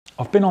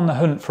I've been on the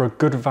hunt for a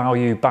good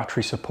value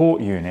battery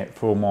support unit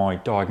for my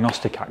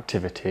diagnostic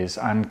activities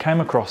and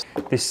came across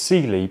this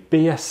Sealey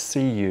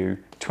BSCU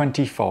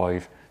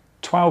 25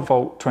 12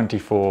 volt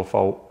 24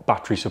 volt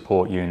battery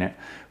support unit,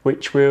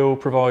 which will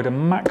provide a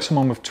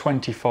maximum of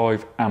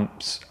 25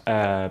 amps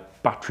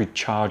battery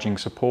charging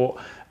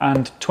support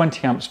and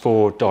 20 amps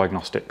for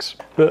diagnostics.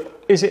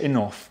 But is it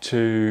enough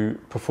to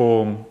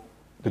perform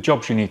the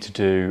jobs you need to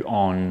do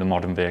on the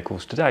modern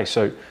vehicles today?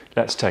 So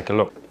let's take a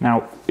look.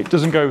 Now, it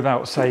doesn't go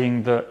without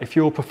saying that if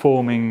you're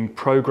performing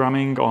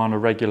programming on a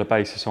regular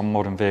basis on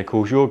modern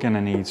vehicles, you're going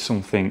to need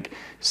something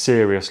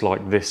serious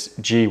like this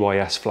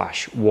GYS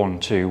Flash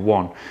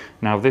 121.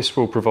 Now, this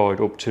will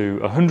provide up to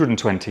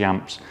 120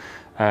 amps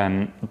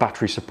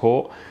battery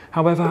support.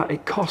 However,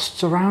 it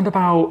costs around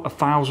about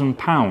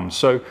 £1,000.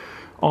 So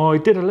I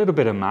did a little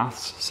bit of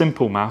maths,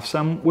 simple maths,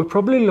 and we're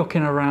probably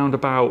looking around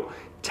about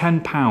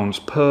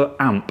 £10 per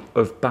amp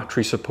of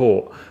battery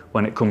support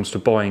when it comes to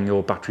buying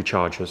your battery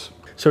chargers.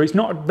 So it's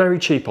not a very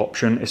cheap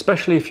option,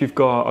 especially if you've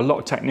got a lot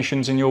of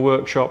technicians in your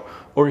workshop,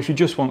 or if you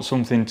just want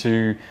something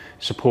to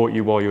support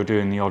you while you're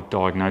doing the odd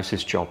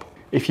diagnosis job.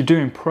 If you're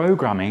doing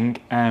programming,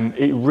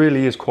 it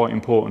really is quite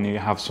important that you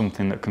have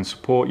something that can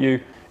support you.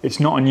 It's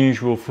not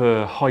unusual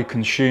for high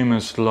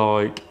consumers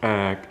like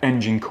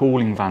engine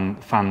cooling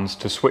fans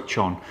to switch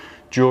on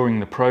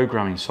during the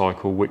programming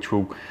cycle, which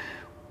will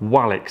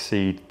well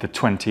exceed the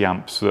 20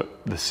 amps that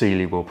the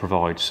Sealey will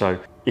provide. So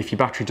if your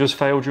battery does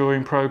fail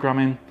during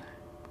programming,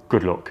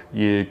 good luck.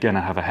 You're gonna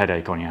have a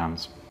headache on your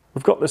hands.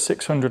 We've got the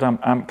 600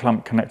 amp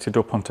clamp connected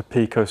up onto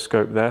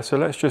picoscope there. So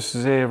let's just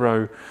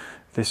zero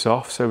this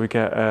off so we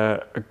get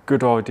a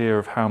good idea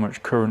of how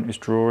much current is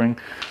drawing.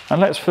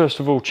 And let's first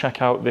of all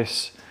check out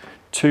this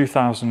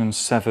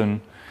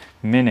 2007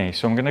 Mini.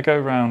 So I'm gonna go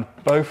around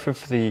both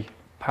of the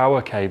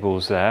power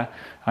cables there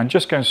and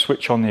just go and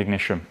switch on the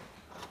ignition.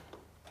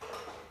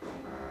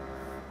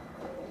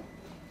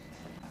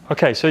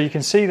 Okay, so you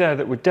can see there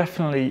that we're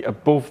definitely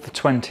above the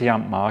 20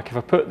 amp mark. If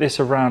I put this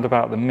around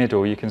about the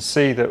middle, you can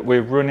see that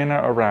we're running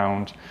at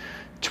around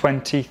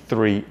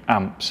 23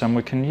 amps, and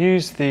we can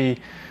use the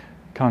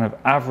kind of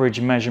average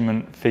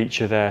measurement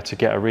feature there to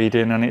get a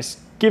reading, and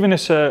it's giving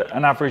us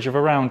an average of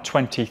around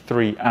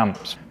 23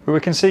 amps. But we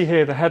can see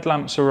here the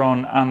headlamps are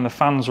on and the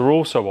fans are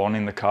also on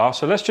in the car.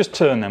 So let's just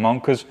turn them on,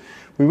 because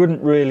we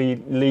wouldn't really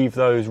leave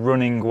those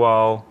running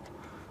while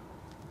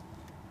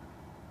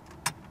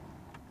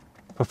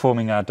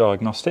performing our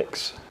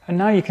diagnostics. And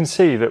now you can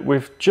see that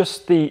with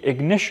just the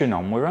ignition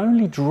on, we're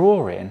only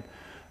drawing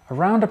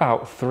around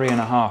about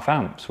 3.5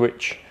 amps,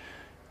 which,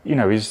 you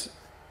know, is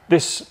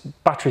this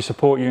battery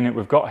support unit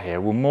we've got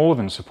here will more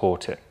than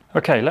support it.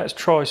 Okay, let's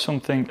try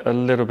something a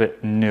little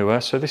bit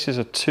newer. So this is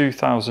a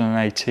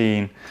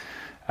 2018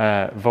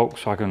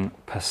 Volkswagen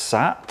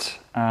Passat,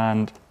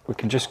 and we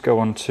can just go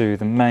on to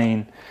the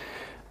main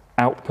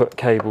output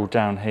cable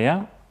down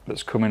here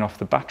that's coming off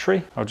the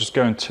battery. I'll just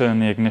go and turn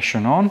the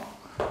ignition on.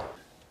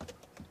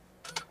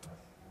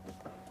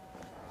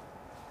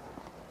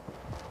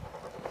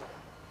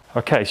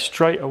 Okay,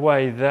 straight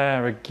away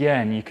there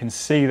again, you can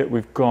see that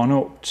we've gone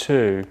up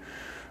to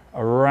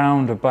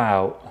around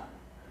about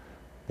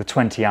the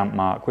 20 amp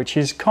mark, which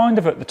is kind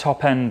of at the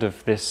top end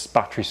of this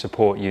battery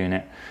support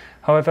unit.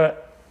 However,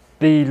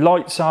 the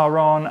lights are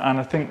on, and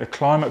I think the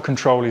climate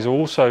control is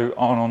also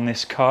on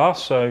this car.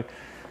 So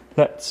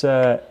let's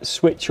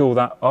switch all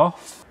that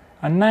off.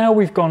 And now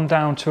we've gone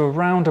down to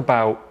around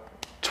about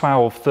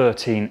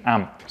 12-13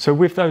 amp. So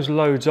with those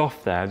loads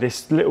off there,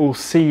 this little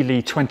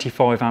Sealey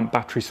 25 amp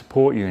battery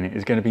support unit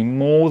is going to be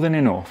more than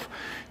enough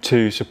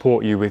to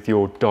support you with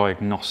your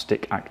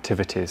diagnostic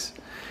activities.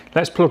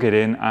 Let's plug it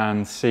in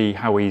and see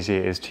how easy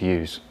it is to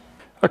use.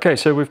 Okay,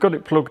 so we've got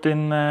it plugged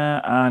in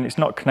there and it's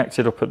not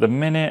connected up at the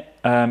minute.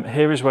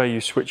 Here is where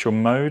you switch your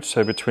mode,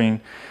 so between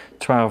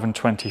 12 and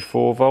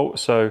 24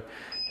 volts. So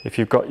if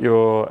you've got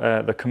your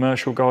the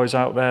commercial guys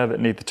out there that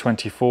need the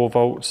 24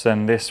 volts,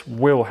 then this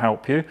will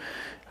help you.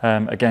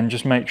 Again,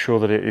 just make sure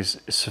that it is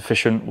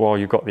sufficient while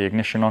you've got the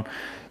ignition on.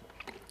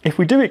 If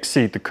we do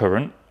exceed the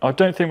current, I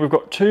don't think we've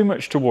got too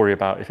much to worry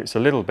about. If it's a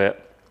little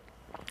bit,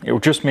 it will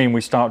just mean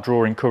we start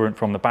drawing current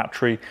from the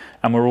battery,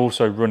 and we're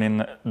also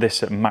running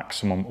this at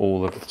maximum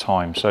all of the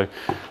time. So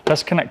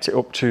let's connect it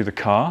up to the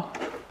car.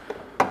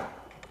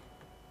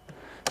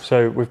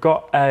 So we've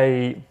got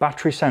a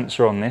battery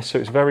sensor on this, so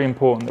it's very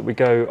important that we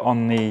go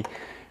on the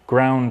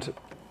ground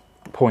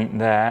point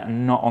there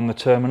and not on the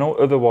terminal.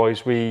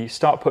 Otherwise we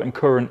start putting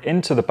current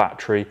into the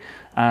battery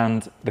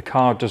and the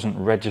car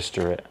doesn't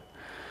register it.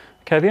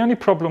 Okay, the only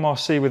problem I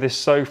see with this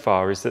so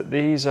far is that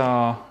these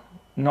are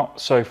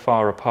not so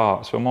far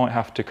apart, so I might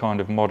have to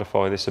kind of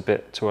modify this a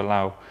bit to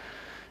allow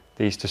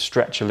these to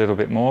stretch a little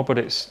bit more, but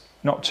it's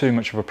not too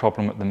much of a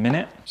problem at the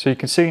minute. So you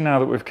can see now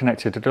that we've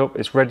connected it up,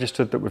 it's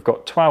registered that we've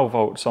got 12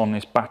 volts on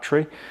this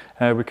battery.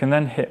 We can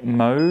then hit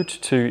mode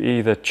to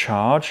either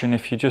charge, and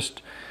if you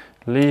just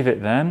leave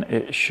it then,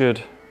 it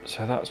should,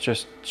 so that's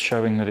just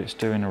showing that it's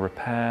doing a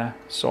repair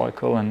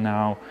cycle, and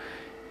now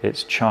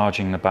it's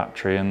charging the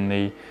battery, and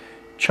the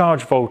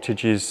charge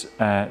voltage is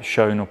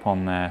shown up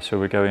on there, so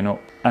we're going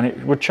up, and it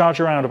would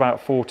charge around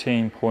about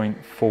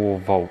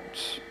 14.4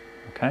 volts.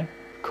 Okay,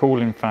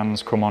 cooling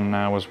fans come on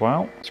now as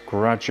well. It's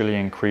gradually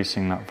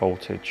increasing that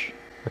voltage.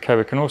 Okay,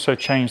 we can also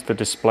change the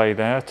display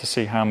there to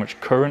see how much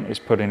current is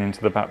putting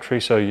into the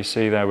battery. So you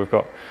see there we've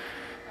got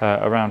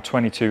around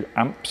 22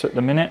 amps at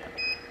the minute,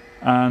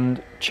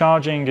 and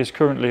charging is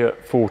currently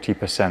at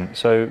 40%.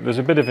 So there's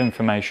a bit of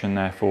information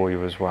there for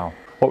you as well.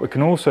 What we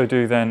can also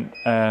do then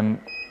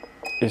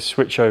is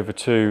switch over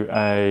to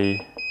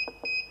a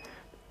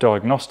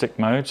diagnostic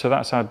mode. So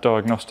that's our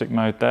diagnostic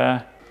mode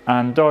there.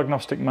 And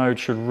diagnostic mode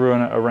should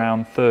run at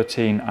around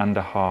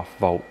 13.5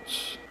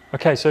 volts.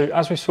 Okay, so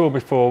as we saw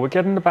before, we're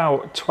getting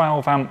about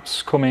 12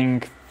 amps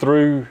coming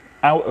through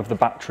out of the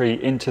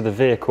battery into the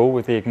vehicle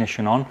with the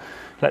ignition on.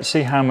 Let's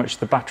see how much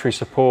the battery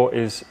support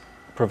is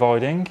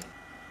providing.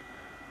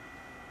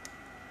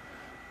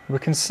 We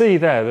can see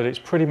there that it's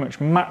pretty much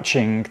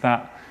matching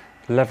that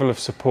level of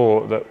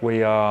support that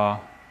we are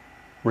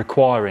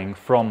requiring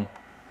from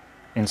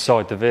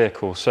inside the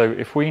vehicle. So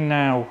if we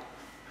now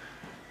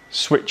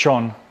switch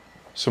on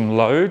some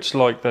loads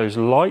like those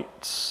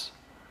lights,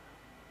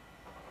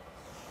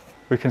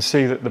 we can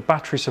see that the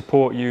battery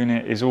support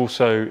unit is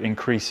also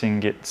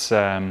increasing its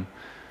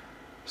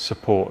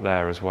support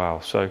there as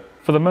well. So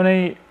for the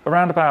money,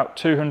 around about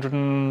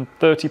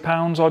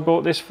 £230 I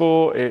bought this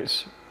for.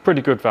 It's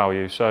pretty good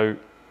value, so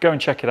go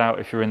and check it out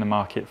if you're in the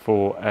market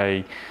for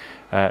a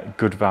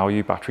good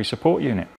value battery support unit.